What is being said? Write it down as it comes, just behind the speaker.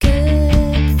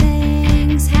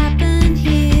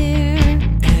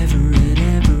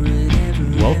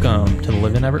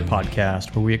Everett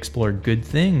podcast, where we explore good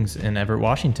things in Everett,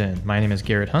 Washington. My name is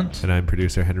Garrett Hunt. And I'm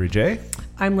producer Henry J.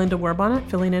 I'm Linda Warbonnet,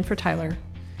 filling in for Tyler.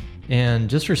 And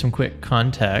just for some quick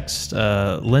context,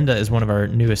 Linda is one of our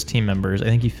newest team members. I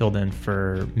think you filled in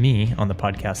for me on the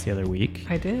podcast the other week.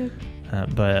 I did.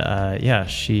 But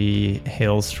she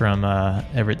hails from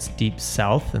Everett's deep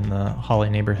south in the Holly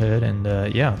neighborhood. And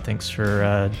thanks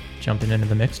for jumping into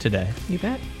the mix today. You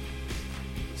bet.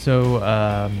 So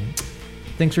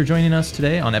thanks for joining us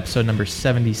today on episode number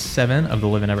 77 of the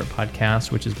Live in Everett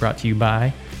podcast, which is brought to you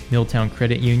by Milltown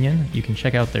Credit Union. You can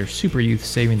check out their Super Youth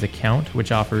Savings Account,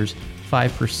 which offers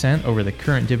 5% over the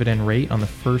current dividend rate on the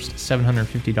first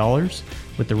 $750,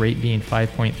 with the rate being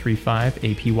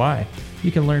 5.35 APY.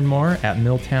 You can learn more at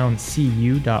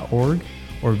milltowncu.org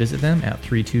or visit them at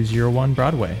 3201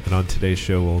 Broadway. And on today's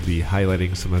show, we'll be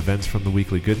highlighting some events from the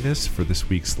weekly goodness. For this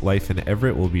week's Life in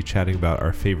Everett, we'll be chatting about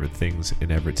our favorite things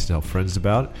in Everett to tell friends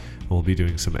about. We'll be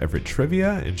doing some Everett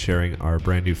trivia and sharing our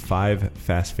brand new 5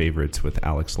 fast favorites with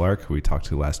Alex Lark, who we talked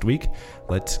to last week.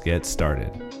 Let's get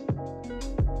started.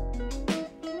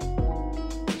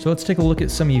 So let's take a look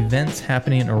at some events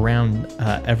happening around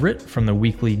Everett from the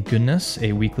Weekly Goodness,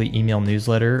 a weekly email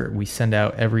newsletter we send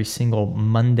out every single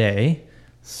Monday.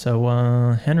 So,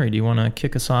 Henry, do you want to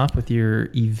kick us off with your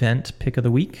event pick of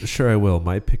the week? Sure, I will.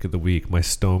 My pick of the week, my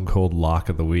stone cold lock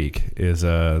of the week, is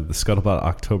the Scuttlebutt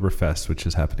Oktoberfest, which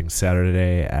is happening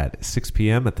Saturday at 6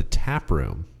 p.m. at the Tap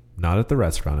Room. Not at the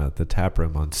restaurant, at the Tap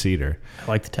Room on Cedar. I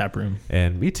like the Tap Room.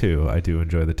 And me too. I do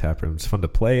enjoy the Tap Room. It's fun to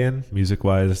play in,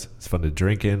 music-wise. It's fun to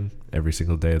drink in every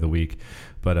single day of the week.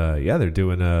 But they're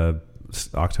doing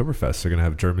Oktoberfest. They're going to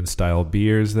have German-style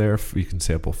beers there. You can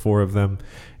sample 4 of them.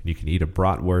 And you can eat a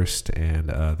bratwurst. And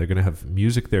they're going to have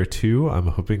music there too. I'm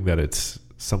hoping that it's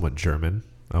somewhat German.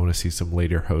 I want to see some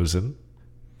Lederhosen.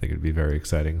 I think it'd be very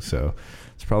exciting. So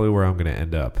it's probably where I'm going to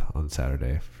end up on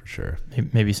Saturday for sure.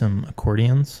 Maybe some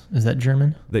accordions. Is that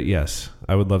German? Yes.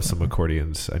 I would love some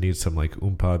accordions. I need some like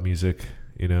oompa music,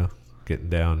 getting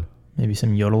down. Maybe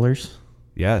some yodelers.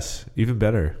 Yes, even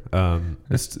better.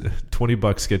 It's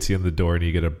 $20 gets you in the door, and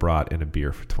you get a brat and a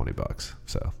beer for $20.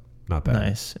 So not bad.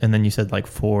 Nice. And then you said like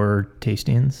 4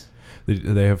 tastings.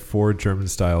 They have 4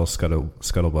 German-style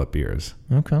scuttlebutt beers.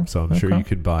 Okay. So I'm sure you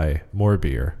could buy more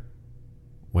beer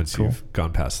once you've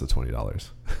gone past the $20.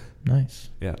 Nice.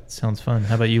 Yeah. Sounds fun.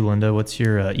 How about you, Linda? What's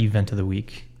your event of the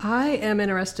week? I am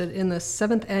interested in the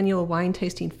 7th annual wine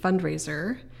tasting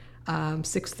fundraiser,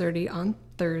 6:30 on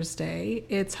Thursday.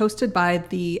 It's hosted by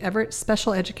the Everett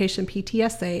Special Education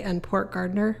PTSA and Port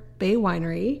Gardner Bay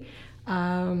Winery.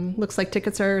 Looks like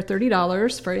tickets are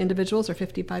 $30 for individuals or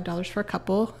 $55 for a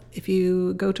couple. If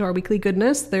you go to our Weekly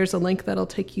Goodness, there's a link that'll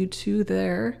take you to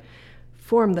their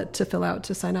form to fill out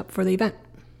to sign up for the event.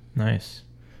 Nice.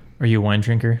 Are you a wine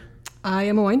drinker? I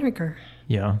am a wine drinker.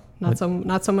 Yeah. Not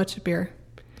so much beer.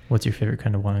 What's your favorite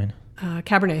kind of wine?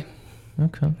 Cabernet.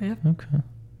 Okay. Yeah. Okay.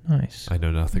 Nice. I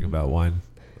know nothing about wine.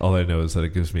 All I know is that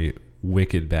it gives me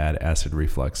wicked bad acid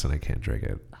reflux and I can't drink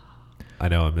it. I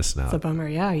know I'm missing out. It's a bummer.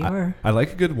 Yeah, you are. I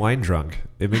like a good wine drunk.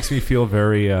 It makes me feel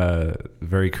very,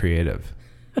 very creative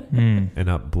and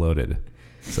not bloated.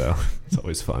 So it's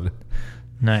always fun.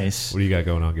 Nice. What do you got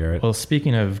going on, Garrett? Well,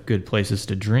 speaking of good places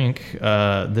to drink,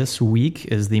 this week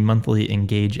is the monthly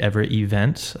Engage Everett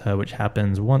event, which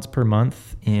happens once per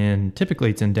month.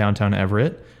 Typically it's in downtown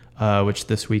Everett, which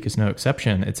this week is no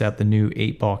exception. It's at the new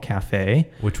 8 Ball Cafe.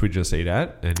 Which we just ate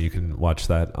at, and you can watch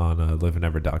that on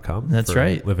liveineverett.com. That's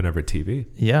right. Live in Everett TV.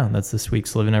 Yeah, that's this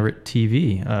week's Live in Everett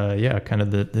TV. Kind of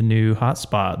the new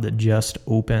hotspot that just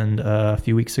opened a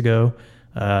few weeks ago.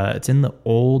 It's in the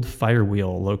old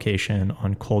Firewheel location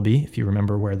on Colby, if you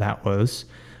remember where that was.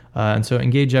 And so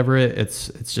Engage Everett, it's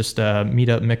just a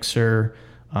meetup mixer.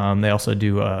 They also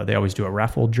they always do a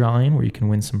raffle drawing where you can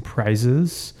win some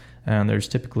prizes. And there's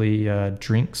typically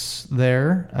drinks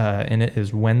there. And it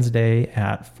is Wednesday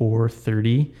at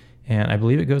 4:30, and I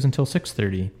believe it goes until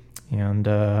 6:30. And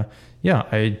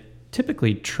I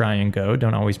typically try and go.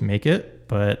 Don't always make it.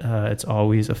 But it's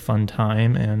always a fun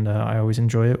time, and I always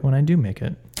enjoy it when I do make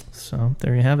it. So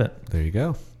there you have it. There you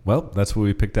go. Well, that's what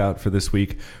we picked out for this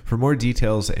week. For more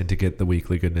details and to get the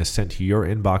Weekly Goodness sent to your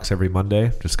inbox every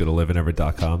Monday, just go to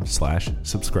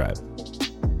liveineverett.com/subscribe.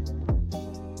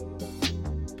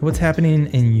 What's happening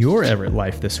in your Everett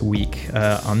life this week?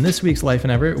 On this week's Life in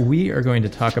Everett, we are going to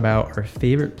talk about our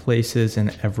favorite places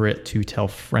in Everett to tell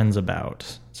friends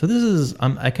about. So this is,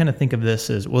 I kind of think of this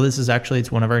as,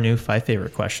 it's one of our new 5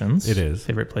 favorite questions. It is.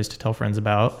 Favorite place to tell friends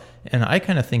about. And I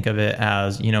kind of think of it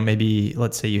as, maybe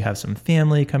let's say you have some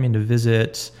family coming to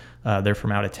visit. They're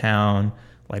from out of town.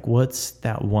 like what's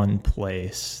that one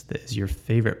place that is your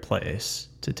favorite place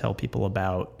to tell people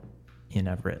about in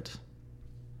Everett?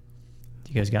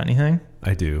 You guys got anything?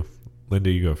 I do. Linda,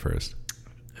 you go first.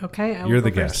 Okay. I will You're go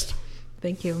the first. guest.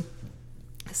 Thank you.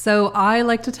 So I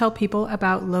like to tell people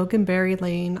about Loganberry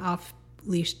Lane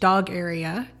off-leash dog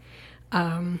area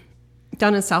down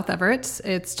in South Everett.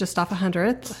 It's just off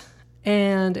 100th,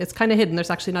 and it's kind of hidden. There's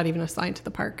actually not even a sign to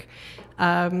the park.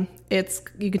 You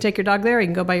can take your dog there. You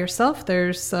can go by yourself.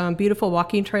 There's some beautiful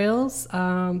walking trails.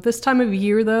 This time of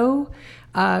year, though,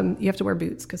 you have to wear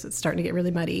boots because it's starting to get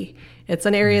really muddy. It's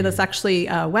an area that's actually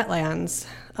wetlands.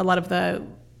 A lot of the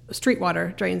street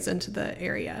water drains into the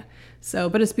area. So,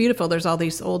 but it's beautiful. There's all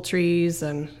these old trees,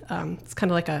 and it's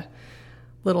kind of like a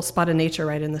little spot of nature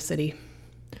right in the city.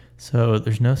 So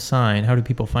there's no sign. How do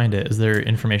people find it? Is there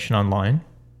information online?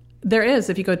 There is,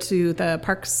 if you go to the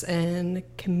Parks and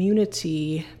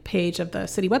Community page of the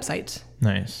city website.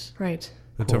 Nice. Right.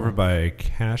 It's over by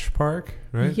Cash Park,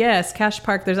 right? Yes, Cash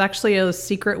Park. There's actually a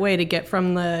secret way to get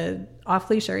from the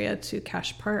off-leash area to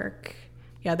Cash Park.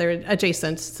 Yeah, they're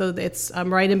adjacent. So it's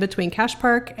right in between Cash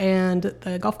Park and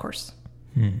the golf course.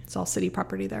 It's all city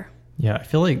property there. Yeah, I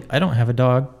feel like I don't have a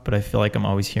dog, but I feel like I'm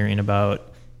always hearing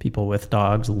about people with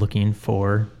dogs looking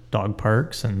for dog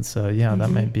parks, and so yeah, that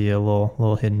might be a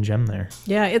little hidden gem there.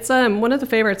 Yeah, it's one of the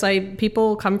favorites.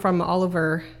 People come from all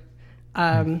over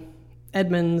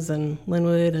Edmonds and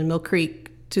Linwood and Mill Creek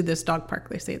to this dog park.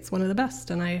 They say it's one of the best,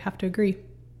 and I have to agree.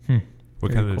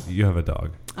 What kind of, you have a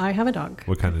dog? I have a dog.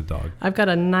 What kind of dog? I've got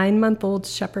a 9-month-old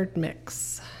Shepherd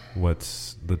mix.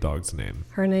 What's the dog's name?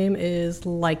 Her name is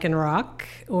Lycanroc,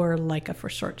 or Leica for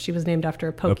short. She was named after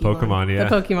a Pokemon. Pokemon, yeah.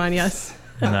 The Pokemon, yes.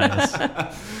 Nice.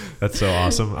 That's so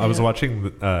awesome. I was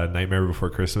watching Nightmare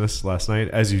Before Christmas last night,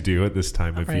 as you do at this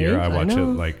time of year. I watch it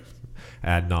like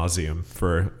ad nauseum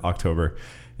for October.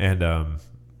 And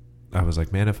I was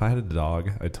like, man, if I had a dog,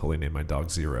 I'd totally name my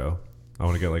dog Zero. I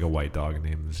want to get like a white dog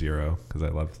named Zero because I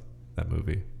love that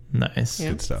movie. Nice.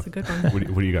 Yeah, Good stuff. it's a good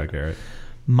one. What do you got, Garrett?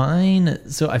 Mine,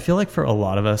 so I feel like for a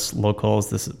lot of us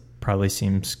locals, this probably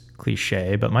seems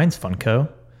cliche, but mine's Funko.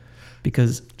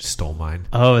 Because Stole mine.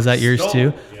 oh, is that yours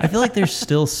too? Yeah. I feel like there's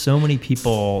still so many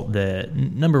people that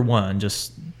number one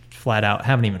just flat out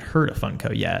haven't even heard of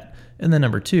Funko yet, and then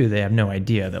number two, they have no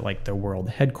idea that like the world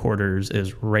headquarters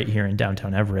is right here in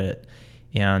downtown Everett.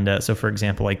 And so, for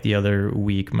example, like the other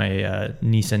week, my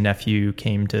niece and nephew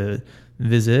came to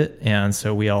visit, and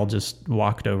so we all just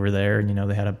walked over there, and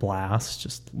they had a blast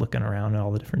just looking around at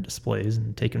all the different displays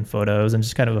and taking photos, and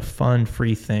just kind of a fun,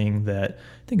 free thing that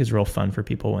I think is real fun for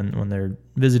people when they're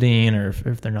visiting, or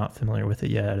if they're not familiar with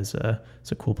it yet. It's a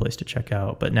cool place to check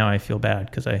out. But now I feel bad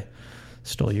because I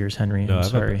stole yours, Henry. No, I'm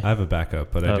sorry. I have a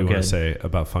backup, but I do want good. to say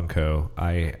about Funko.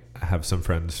 I have some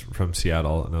friends from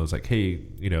Seattle, and I was like, hey,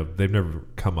 they've never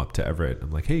come up to Everett. I'm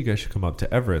like, hey, you guys should come up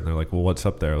to Everett. And they're like, well, what's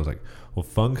up there? I was like, well,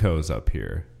 Funko's up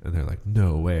here. And they're like,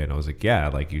 no way. And I was like, yeah,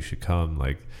 like you should come.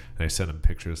 Like, and I sent them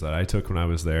pictures that I took when I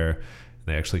was there. And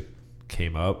they actually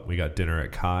came up. We got dinner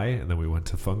at Kai, and then we went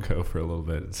to Funko for a little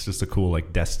bit. It's just a cool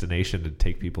like destination to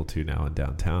take people to now in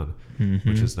downtown,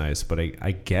 which is nice. But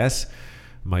I guess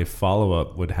my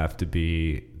follow-up would have to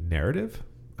be Narrative.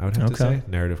 I would have to say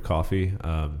Narrative Coffee.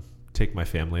 Take my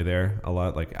family there a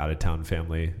lot, like out-of-town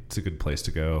family. It's a good place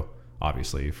to go,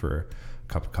 obviously, for a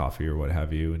cup of coffee or what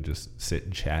have you, and just sit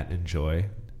and chat and enjoy.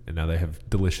 And now they have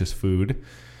delicious food.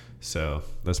 So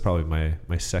that's probably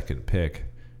my second pick.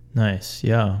 Nice.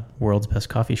 Yeah. World's best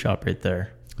coffee shop right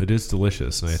there. It is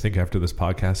delicious. And I think after this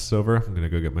podcast is over, I'm going to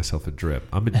go get myself a drip.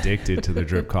 I'm addicted to the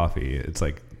drip coffee. It's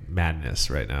like madness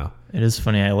right now. It is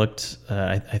funny. I looked,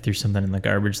 I threw something in the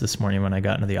garbage this morning when I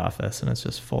got into the office, and it's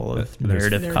just full of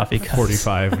Narrative coffee cups.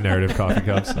 45 Narrative coffee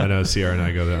cups. I know Sierra and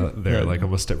I go there like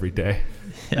almost every day.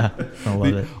 Yeah, I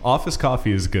love it. Office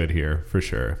coffee is good here for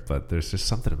sure, but there's just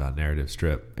something about Narrative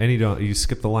strip. And you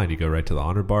skip the line. You go right to the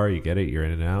honor bar. You get it. You're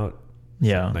in and out.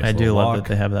 Yeah, Nice I do little love walk. that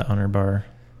they have that honor bar.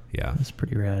 Yeah, It's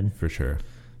pretty rad. for sure.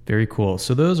 Very cool.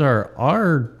 So those are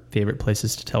our favorite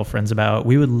places to tell friends about.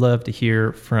 We would love to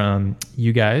hear from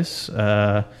you guys.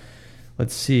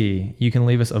 Let's see. You can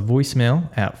leave us a voicemail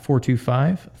at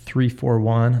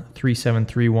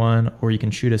 425-341-3731, or you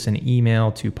can shoot us an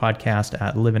email to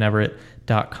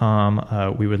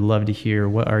podcast@liveineverett.com. We would love to hear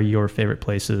what are your favorite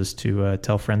places to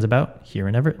tell friends about here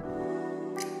in Everett.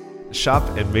 Shop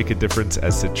and make a difference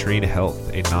at Citrine Health,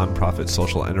 a nonprofit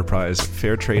social enterprise.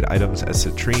 Fair trade items at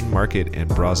Citrine Market and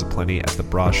Bras Aplenty at the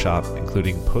Bra Shop,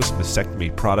 including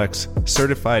post-mastectomy products.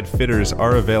 Certified fitters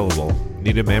are available.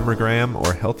 Need a mammogram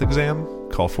or health exam?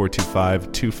 Call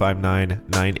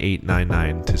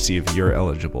 425-259-9899 to see if you're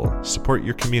eligible. Support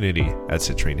your community at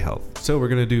Citrine Health. So we're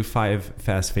going to do 5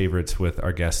 fast favorites with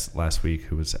our guest last week,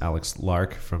 who was Alex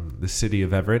Lark from the city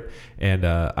of Everett. And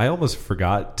I almost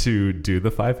forgot to do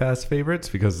the 5 fast favorites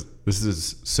because this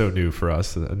is so new for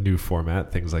us, a new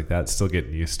format, things like that, still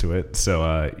getting used to it.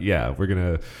 So yeah, we're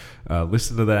going to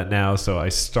listen to that now. So I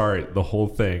start the whole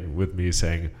thing with me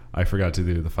saying, I forgot to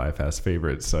do the 5 fast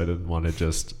favorites, so I didn't want to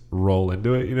just roll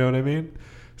into it, you know what I mean?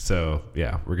 So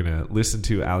yeah, we're going to listen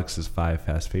to Alex's 5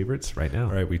 fast favorites right now.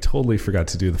 All right, we totally forgot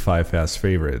to do the 5 fast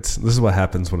favorites. This is what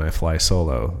happens when I fly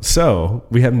solo. So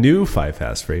we have new 5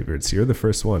 fast favorites. You're the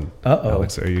first one. Uh-oh.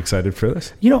 Alex, are you excited for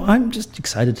this? I'm just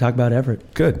excited to talk about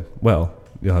Everett. Good. Well,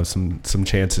 you'll have some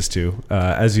chances to.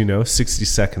 As you know, 60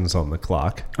 seconds on the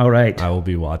clock. All right. I will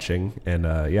be watching, and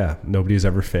yeah, nobody's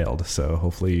ever failed, so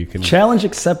hopefully you can Challenge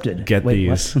accepted. get Wait,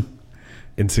 these what?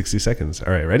 in 60 seconds.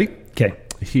 All right, ready? Okay.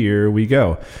 Here we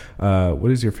go.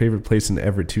 What is your favorite place in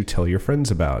Everett to tell your friends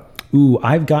about? Ooh,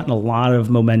 I've gotten a lot of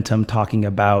momentum talking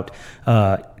about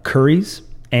Curry's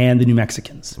and the New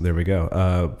Mexicans. There we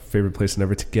go. Favorite place in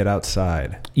Everett to get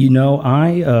outside?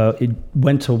 I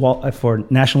went to for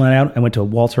National Night Out. I went to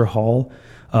Walter Hall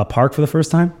Park for the first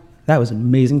time. That was an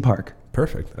amazing park.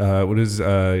 Perfect. What is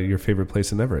your favorite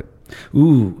place in Everett?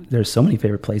 Ooh, there's so many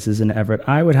favorite places in Everett.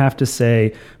 I would have to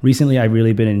say recently I've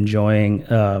really been enjoying,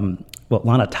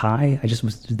 Lana Thai. I just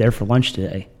was there for lunch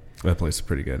today. That place is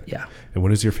pretty good. Yeah. And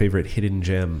what is your favorite hidden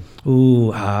gem?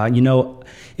 Ooh,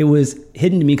 it was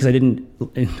hidden to me because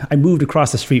I moved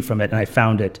across the street from it and I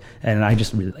found it, and I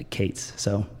just really like Kate's.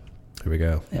 So Here we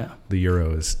go. Yeah. The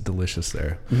Euro is delicious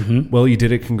there. Mm-hmm. Well, you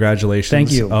did it. Congratulations.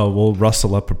 Thank you. We'll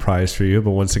rustle up a prize for you.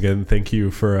 But once again, thank you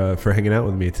for hanging out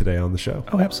with me today on the show.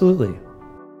 Oh, absolutely.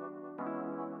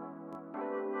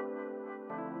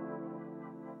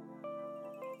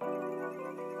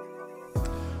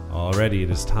 Alrighty,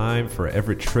 it is time for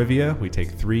Everett Trivia. We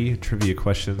take 3 trivia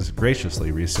questions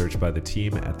graciously researched by the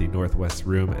team at the Northwest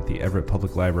Room at the Everett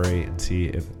Public Library and see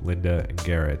if Linda and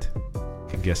Garrett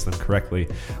can guess them correctly.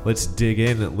 Let's dig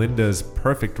in. Linda's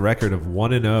perfect record of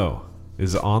 1-0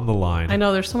 is on the line. I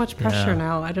know there's so much pressure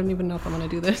now. I don't even know if I'm going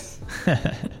to do this.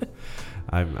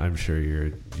 I'm sure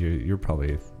you're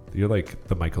probably like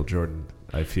the Michael Jordan,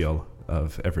 I feel,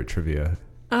 of Everett Trivia.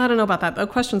 I don't know about that. The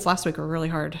questions last week were really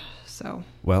hard. So,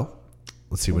 well,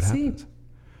 let's see what happens.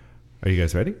 Are you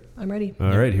guys ready? I'm ready.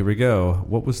 All right, here we go.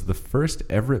 What was the first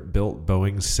Everett-built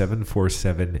Boeing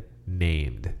 747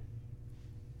 named?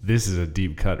 This is a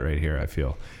deep cut right here, I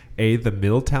feel. A, the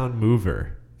Milltown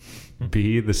Mover.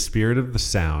 B, the Spirit of the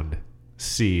Sound.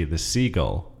 C, the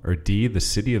Seagull. Or D, the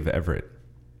City of Everett.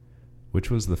 Which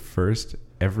was the first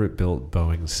Everett-built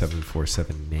Boeing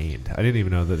 747 named? I didn't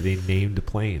even know that they named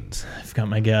planes. I've got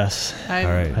my guess. All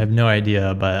right. I have no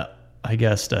idea, but I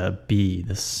guessed B,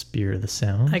 the Spirit of the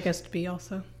Sound. I guessed B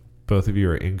also. Both of you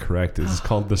are incorrect. It's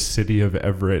called the City of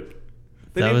Everett.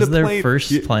 That was their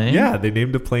first plane? Yeah, they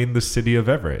named a plane the City of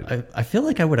Everett. I feel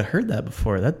like I would have heard that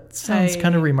before. That sounds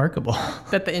kind of remarkable.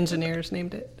 Bet the engineers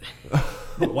named it.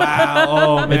 Wow.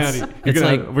 Oh, man. We're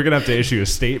going to have to issue a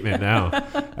statement now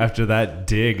after that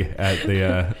dig at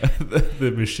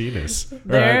the machinists.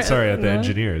 At the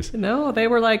engineers. No, they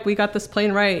were like, we got this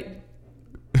plane right.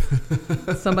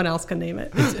 Someone else can name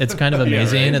it. It's kind of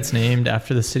amazing. Yeah, right? It's named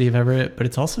after the city of Everett, but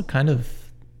it's also kind of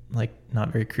like not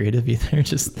very creative either.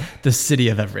 Just the City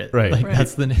of Everett. Right. Like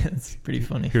that's the name. It's pretty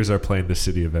funny. Here's our plane, the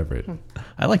City of Everett.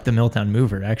 I like the Milltown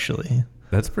Mover, actually.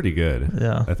 That's pretty good.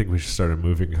 Yeah. I think we should start a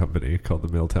moving company called the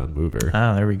Milltown Mover.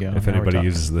 Ah, there we go. If Now anybody we're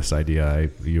uses this idea,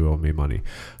 you owe me money.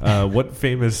 What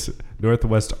famous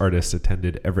Northwest artist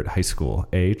attended Everett High School?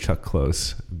 A, Chuck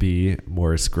Close. B,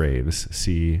 Morris Graves.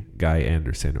 C, Guy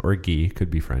Anderson. Or Guy, could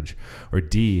be French. Or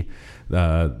D,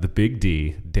 the big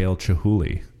D, Dale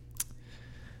Chihuly.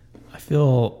 I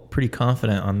feel pretty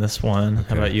confident on this one. Okay.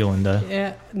 How about you, Linda?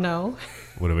 Yeah, no.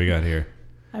 What do we got here?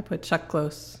 I put Chuck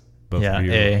Close. Both yeah, of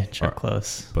you A, Chuck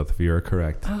Close. Both of you are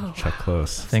correct. Oh, Chuck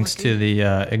Close. Thanks to the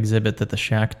exhibit that the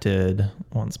Shack did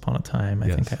once upon a time.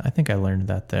 I think I learned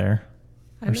that there.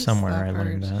 I Or missed somewhere that I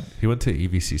learned part. that. He went to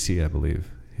EVCC, I believe.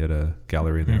 He had a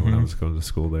gallery there when I was going to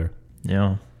school there.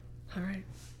 Yeah. All right.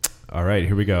 All right,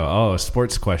 here we go. Oh, a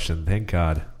sports question. Thank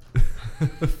God.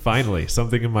 Finally,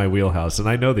 something in my wheelhouse, and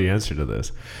I know the answer to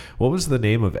this. What was the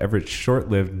name of Everett's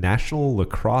short-lived National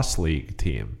Lacrosse League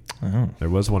team? Oh. There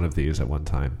was one of these at one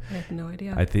time. I have no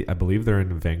idea. I believe they're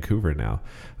in Vancouver now.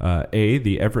 A,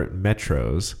 the Everett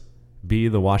Metros. B,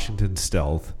 the Washington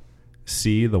Stealth.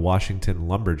 C, the Washington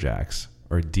Lumberjacks.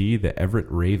 Or D, the Everett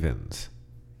Ravens.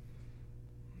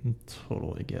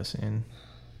 Totally guessing.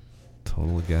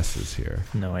 Total guesses here.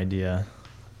 No idea.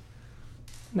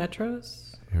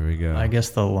 Metros? Here we go. I guess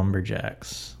the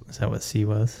Lumberjacks. Is that what C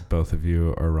was? Both of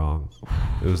you are wrong.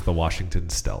 It was the Washington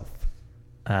Stealth.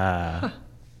 The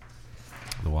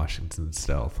Washington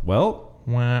Stealth. Well,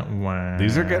 wah, wah.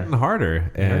 these are getting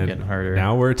harder. And getting harder.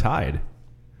 Now we're tied.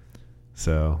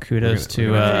 So Kudos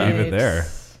to even there.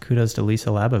 Kudos to Lisa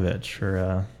Labovich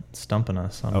for stumping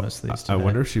us on most of these today. I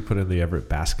wonder if she put in the Everett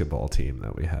basketball team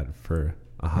that we had for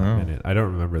a hot minute. I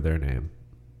don't remember their name,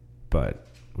 but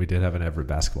we did have an Everett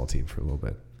basketball team for a little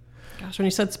bit. Gosh, when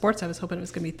you said sports, I was hoping it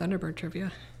was going to be Thunderbird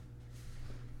trivia.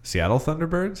 Seattle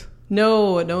Thunderbirds?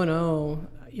 No.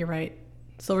 You're right.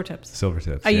 Silvertips.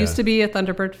 Silvertips. I used to be a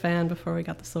Thunderbird fan before we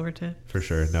got the Silvertips. For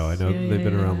sure. No, I know they've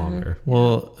been around longer.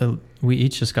 Well, we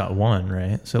each just got one,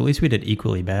 right? So at least we did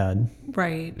equally bad.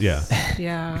 Right. Yeah.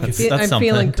 Yeah. That's I'm something.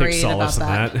 feeling Take great about solace in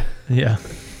that. Yeah.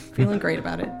 Feeling great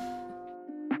about it.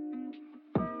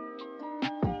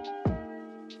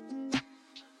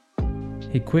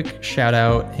 A quick shout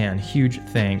out and huge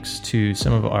thanks to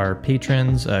some of our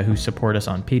patrons who support us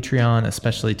on Patreon,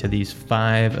 especially to these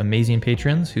 5 amazing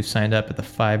patrons who signed up at the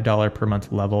 $5 per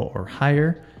month level or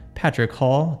higher. Patrick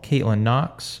Hall, Caitlin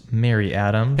Knox, Mary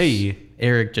Adams,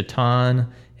 Eric Jatan,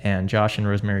 and Josh and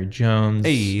Rosemary Jones.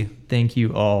 Thank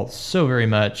you all so very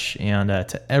much. And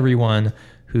to everyone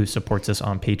who supports us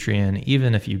on Patreon,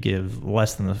 even if you give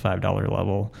less than the $5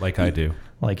 level. Like I do.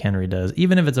 Like Henry does.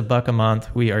 Even if it's $1 a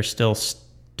month, we are still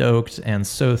stoked and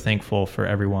so thankful for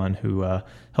everyone who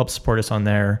helps support us on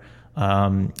there.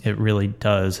 It really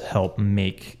does help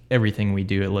make everything we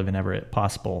do at Live in Everett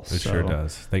possible. It sure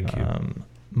does. Thank you.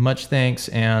 Much thanks.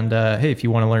 And hey, if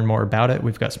you want to learn more about it,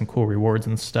 we've got some cool rewards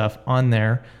and stuff on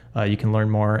there. You can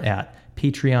learn more at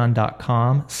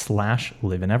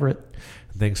patreon.com/liveineverett.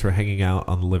 Thanks for hanging out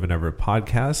on the Live in Everett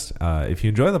podcast. If you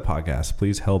enjoy the podcast,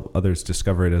 please help others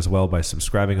discover it as well by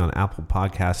subscribing on Apple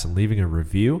Podcasts and leaving a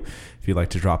review. If you'd like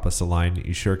to drop us a line,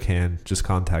 you sure can. Just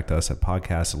contact us at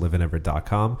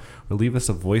podcast@liveineverett.com or leave us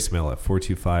a voicemail at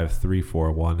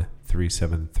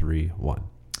 425-341-3731.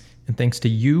 And thanks to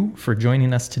you for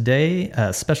joining us today.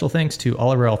 Special thanks to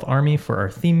Oliver Elf Army for our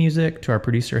theme music, to our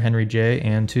producer Henry J,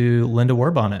 and to Linda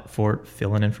Warbonnet for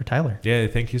filling in for Tyler. Yay,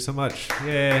 thank you so much.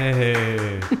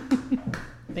 Yay.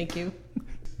 Thank you.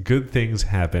 Good things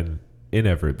happen in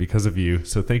Everett because of you.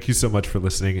 So thank you so much for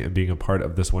listening and being a part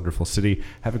of this wonderful city.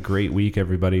 Have a great week,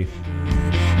 everybody.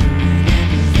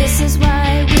 This is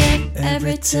why we're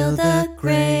Everett till the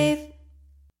grave.